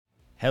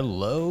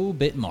Hello,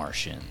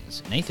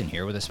 Bitmartians. Nathan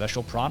here with a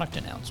special product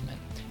announcement.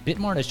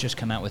 Bitmart has just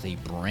come out with a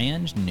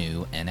brand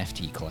new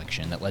NFT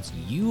collection that lets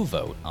you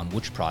vote on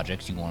which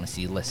projects you want to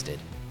see listed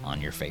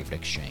on your favorite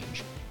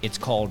exchange. It's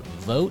called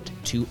Vote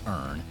to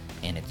Earn,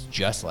 and it's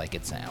just like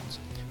it sounds.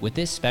 With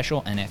this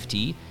special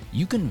NFT,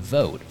 you can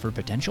vote for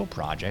potential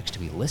projects to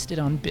be listed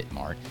on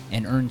Bitmart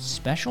and earn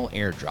special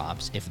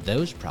airdrops if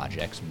those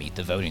projects meet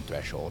the voting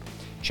threshold.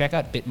 Check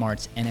out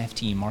Bitmart's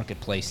NFT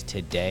marketplace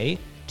today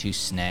to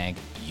snag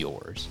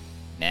yours.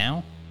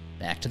 Now,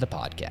 back to the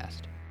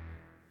podcast.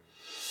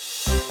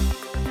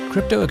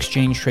 Crypto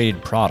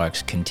exchange-traded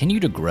products continue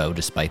to grow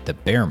despite the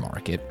bear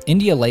market.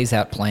 India lays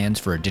out plans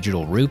for a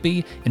digital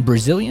rupee, and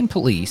Brazilian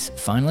police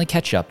finally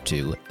catch up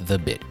to the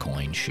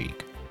Bitcoin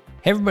Sheikh.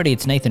 Hey everybody,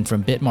 it's Nathan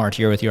from Bitmart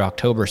here with your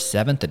October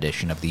 7th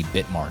edition of the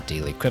Bitmart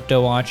Daily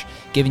Crypto Watch,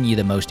 giving you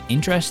the most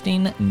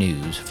interesting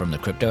news from the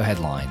crypto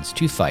headlines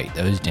to fight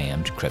those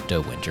damned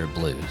crypto winter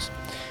blues.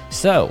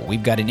 So,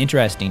 we've got an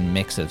interesting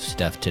mix of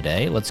stuff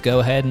today. Let's go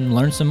ahead and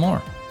learn some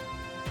more.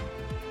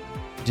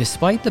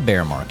 Despite the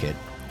bear market,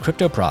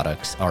 crypto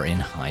products are in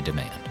high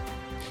demand.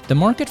 The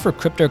market for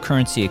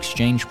cryptocurrency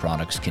exchange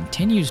products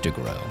continues to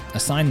grow, a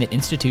sign that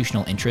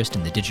institutional interest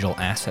in the digital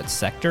assets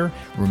sector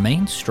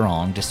remains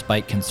strong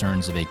despite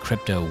concerns of a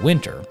crypto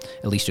winter,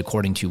 at least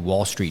according to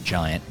Wall Street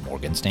giant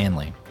Morgan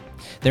Stanley.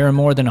 There are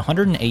more than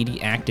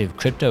 180 active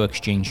crypto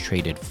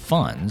exchange-traded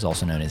funds,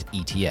 also known as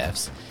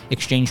ETFs,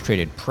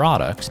 exchange-traded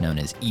products, known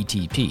as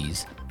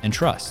ETPs, and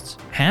trusts.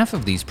 Half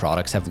of these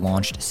products have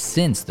launched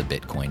since the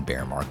Bitcoin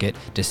bear market,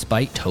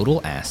 despite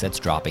total assets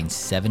dropping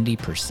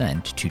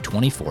 70% to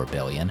 $24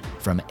 billion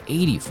from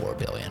 $84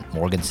 billion,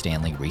 Morgan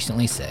Stanley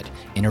recently said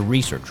in a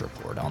research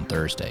report on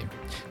Thursday.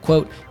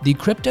 Quote, "The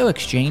crypto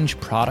exchange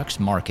products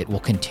market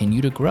will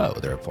continue to grow,"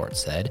 the report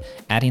said,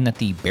 adding that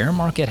the bear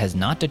market has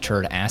not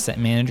deterred asset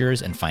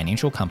managers and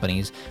financial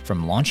companies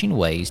from launching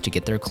ways to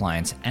get their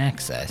clients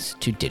access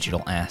to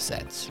digital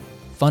assets.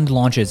 Fund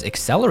launches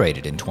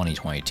accelerated in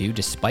 2022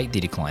 despite the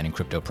decline in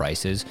crypto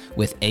prices,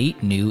 with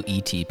 8 new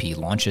ETP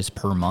launches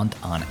per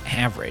month on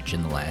average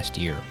in the last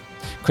year.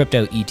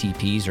 Crypto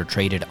ETPs are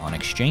traded on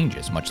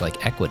exchanges, much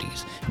like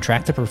equities, and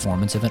track the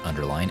performance of an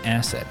underlying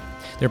asset.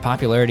 Their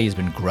popularity has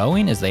been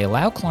growing as they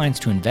allow clients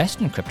to invest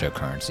in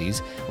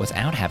cryptocurrencies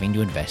without having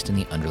to invest in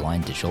the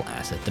underlying digital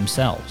asset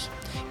themselves.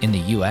 In the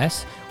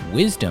US,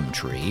 Wisdom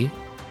Tree,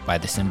 by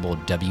the symbol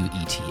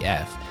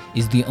WETF,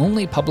 is the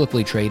only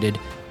publicly traded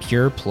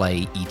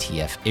pure-play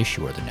ETF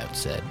issuer, the note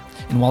said.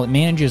 And while it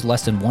manages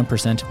less than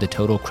 1% of the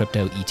total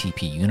crypto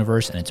ETP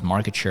universe and its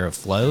market share of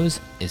flows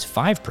is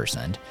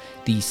 5%,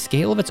 the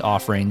scale of its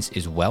offerings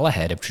is well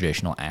ahead of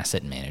traditional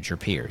asset manager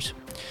peers.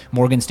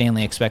 Morgan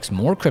Stanley expects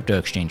more crypto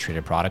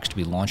exchange-traded products to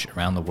be launched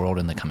around the world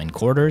in the coming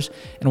quarters,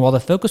 and while the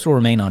focus will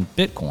remain on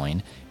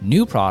Bitcoin,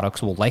 new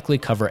products will likely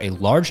cover a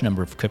large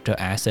number of crypto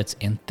assets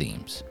and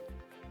themes.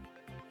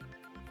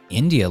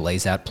 India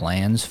lays out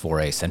plans for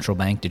a central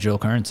bank digital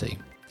currency.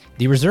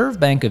 The Reserve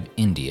Bank of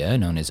India,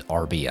 known as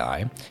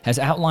RBI, has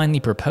outlined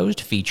the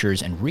proposed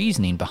features and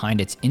reasoning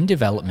behind its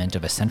in-development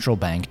of a central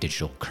bank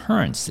digital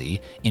currency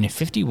in a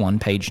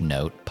 51-page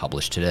note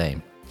published today.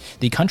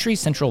 The country's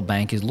central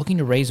bank is looking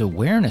to raise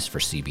awareness for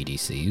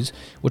CBDCs,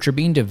 which are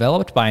being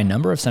developed by a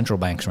number of central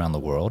banks around the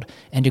world,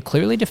 and to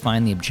clearly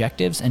define the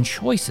objectives and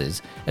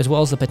choices, as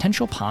well as the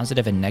potential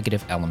positive and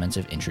negative elements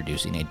of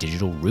introducing a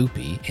digital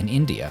rupee in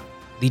India.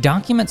 The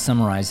document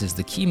summarizes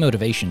the key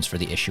motivations for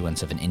the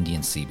issuance of an Indian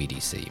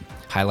CBDC,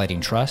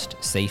 highlighting trust,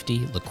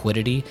 safety,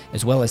 liquidity,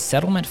 as well as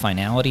settlement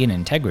finality and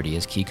integrity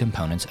as key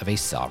components of a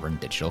sovereign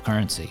digital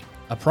currency.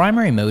 A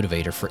primary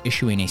motivator for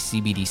issuing a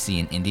CBDC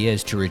in India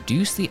is to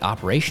reduce the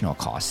operational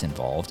costs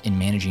involved in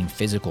managing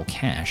physical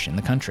cash in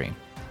the country.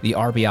 The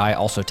RBI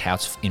also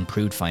touts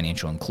improved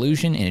financial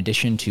inclusion in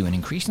addition to an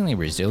increasingly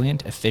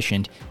resilient,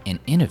 efficient, and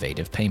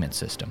innovative payment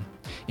system.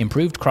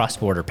 Improved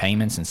cross-border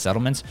payments and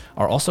settlements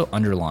are also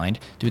underlined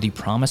through the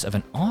promise of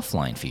an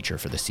offline feature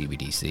for the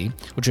CBDC,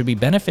 which would be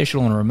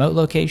beneficial in remote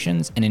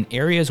locations and in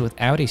areas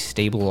without a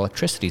stable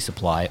electricity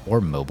supply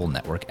or mobile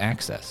network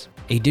access.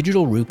 A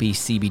digital rupee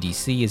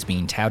CBDC is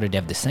being touted to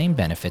have the same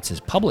benefits as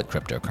public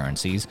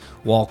cryptocurrencies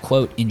while,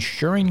 quote,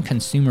 ensuring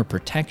consumer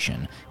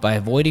protection by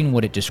avoiding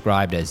what it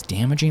described as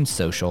damaging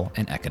social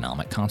and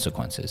economic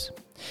consequences.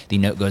 The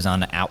note goes on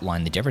to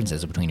outline the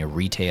differences between a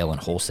retail and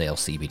wholesale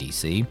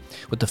CBDC,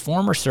 with the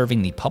former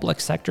serving the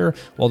public sector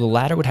while the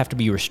latter would have to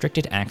be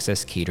restricted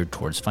access catered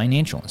towards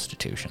financial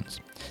institutions.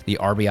 The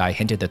RBI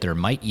hinted that there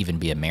might even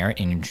be a merit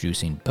in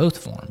introducing both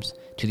forms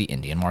to the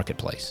Indian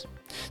marketplace.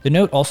 The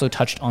note also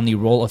touched on the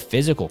role of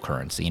physical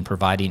currency in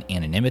providing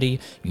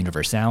anonymity,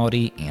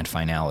 universality, and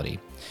finality.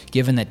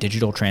 Given that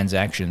digital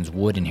transactions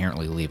would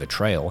inherently leave a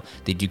trail,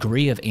 the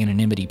degree of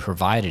anonymity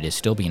provided is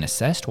still being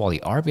assessed, while the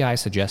RBI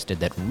suggested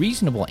that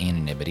reasonable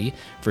anonymity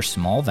for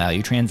small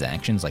value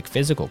transactions like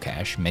physical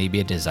cash may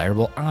be a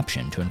desirable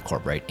option to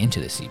incorporate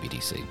into the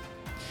CBDC.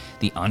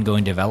 The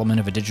ongoing development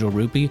of a digital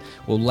rupee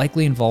will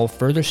likely involve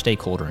further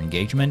stakeholder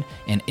engagement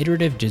and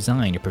iterative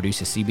design to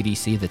produce a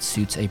CBDC that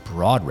suits a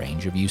broad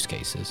range of use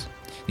cases.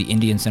 The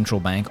Indian Central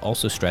Bank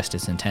also stressed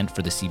its intent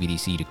for the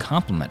CBDC to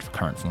complement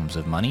current forms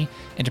of money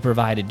and to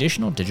provide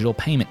additional digital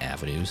payment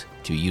avenues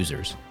to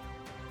users.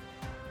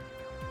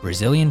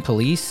 Brazilian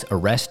police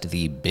arrest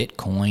the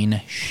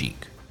Bitcoin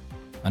Sheikh.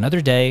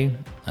 Another day,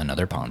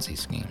 another Ponzi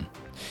scheme.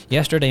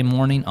 Yesterday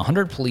morning,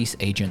 100 police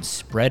agents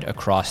spread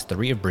across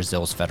 3 of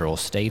Brazil's federal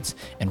states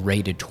and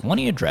raided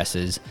 20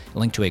 addresses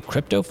linked to a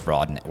crypto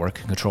fraud network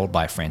controlled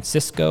by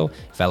Francisco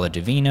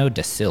Valadivino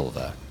da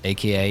Silva,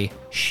 aka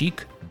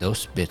Sheikh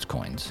dos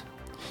Bitcoins.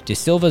 Da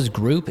Silva's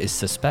group is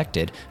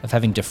suspected of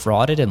having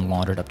defrauded and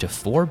laundered up to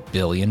 4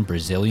 billion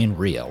Brazilian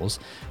reals,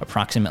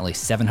 approximately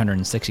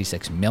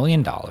 $766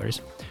 million,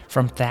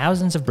 from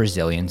thousands of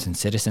Brazilians and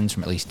citizens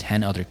from at least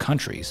 10 other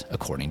countries,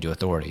 according to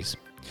authorities.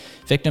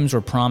 Victims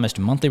were promised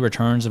monthly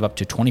returns of up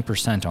to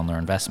 20% on their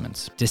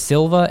investments. Da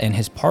Silva and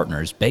his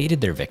partners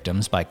baited their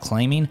victims by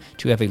claiming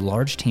to have a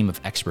large team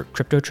of expert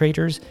crypto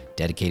traders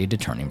dedicated to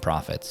turning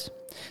profits.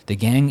 The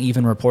gang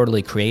even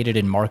reportedly created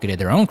and marketed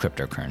their own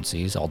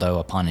cryptocurrencies, although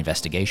upon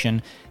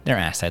investigation, their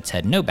assets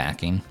had no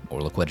backing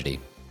or liquidity.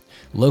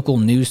 Local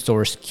news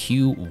source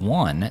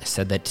Q1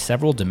 said that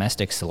several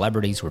domestic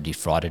celebrities were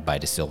defrauded by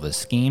Da Silva's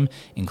scheme,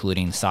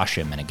 including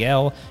Sasha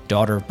Meneghel,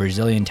 daughter of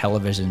Brazilian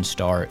television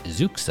star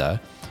Zuxa,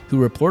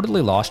 who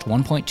reportedly lost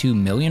 1.2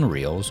 million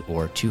reals,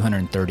 or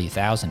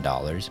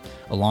 $230,000,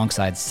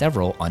 alongside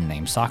several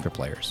unnamed soccer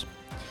players.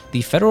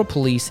 The federal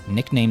police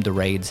nicknamed the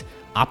raids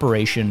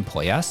Operation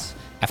Poias,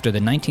 after the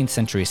 19th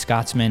century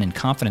Scotsman and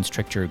confidence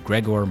trickster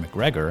Gregor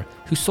MacGregor,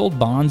 who sold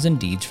bonds and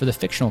deeds for the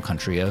fictional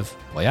country of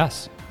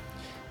Poias.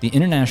 The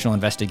international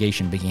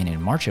investigation began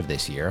in March of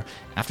this year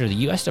after the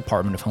U.S.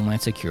 Department of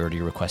Homeland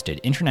Security requested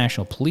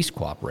international police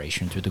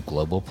cooperation through the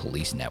global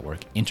police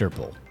network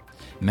Interpol.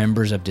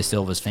 Members of Da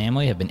Silva's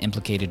family have been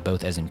implicated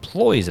both as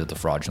employees of the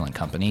fraudulent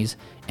companies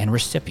and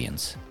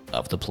recipients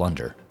of the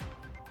plunder.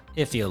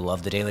 If you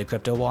love the Daily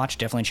Crypto Watch,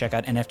 definitely check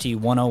out NFT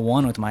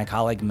 101 with my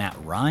colleague Matt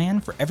Ryan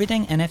for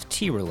everything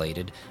NFT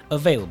related,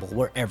 available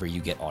wherever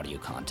you get audio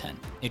content.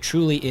 It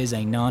truly is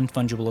a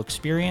non-fungible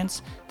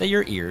experience that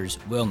your ears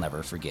will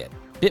never forget.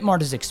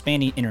 Bitmart is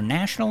expanding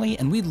internationally,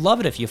 and we'd love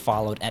it if you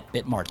followed at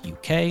Bitmart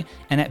UK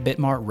and at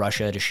Bitmart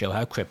Russia to show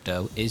how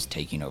crypto is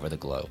taking over the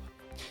globe.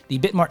 The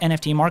Bitmart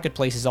NFT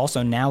Marketplace is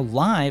also now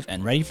live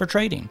and ready for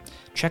trading.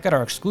 Check out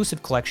our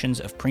exclusive collections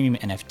of premium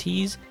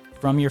NFTs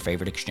from your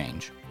favorite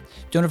exchange.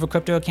 Don't have a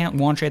crypto account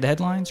and want to trade the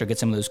headlines or get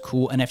some of those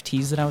cool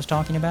NFTs that I was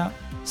talking about?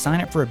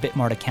 Sign up for a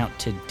Bitmart account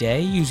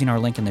today using our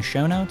link in the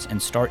show notes and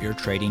start your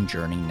trading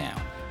journey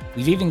now.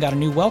 We've even got a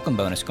new welcome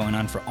bonus going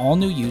on for all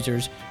new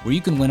users where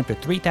you can win up to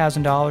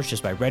 $3,000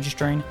 just by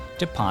registering,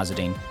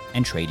 depositing,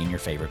 and trading your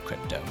favorite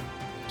crypto.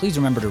 Please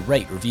remember to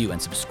rate, review,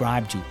 and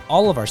subscribe to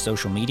all of our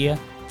social media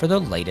for the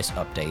latest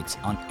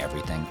updates on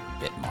everything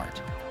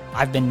Bitmart.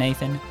 I've been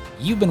Nathan,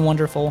 you've been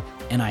wonderful,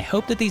 and I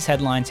hope that these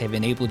headlines have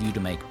enabled you to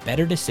make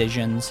better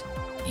decisions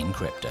in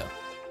crypto.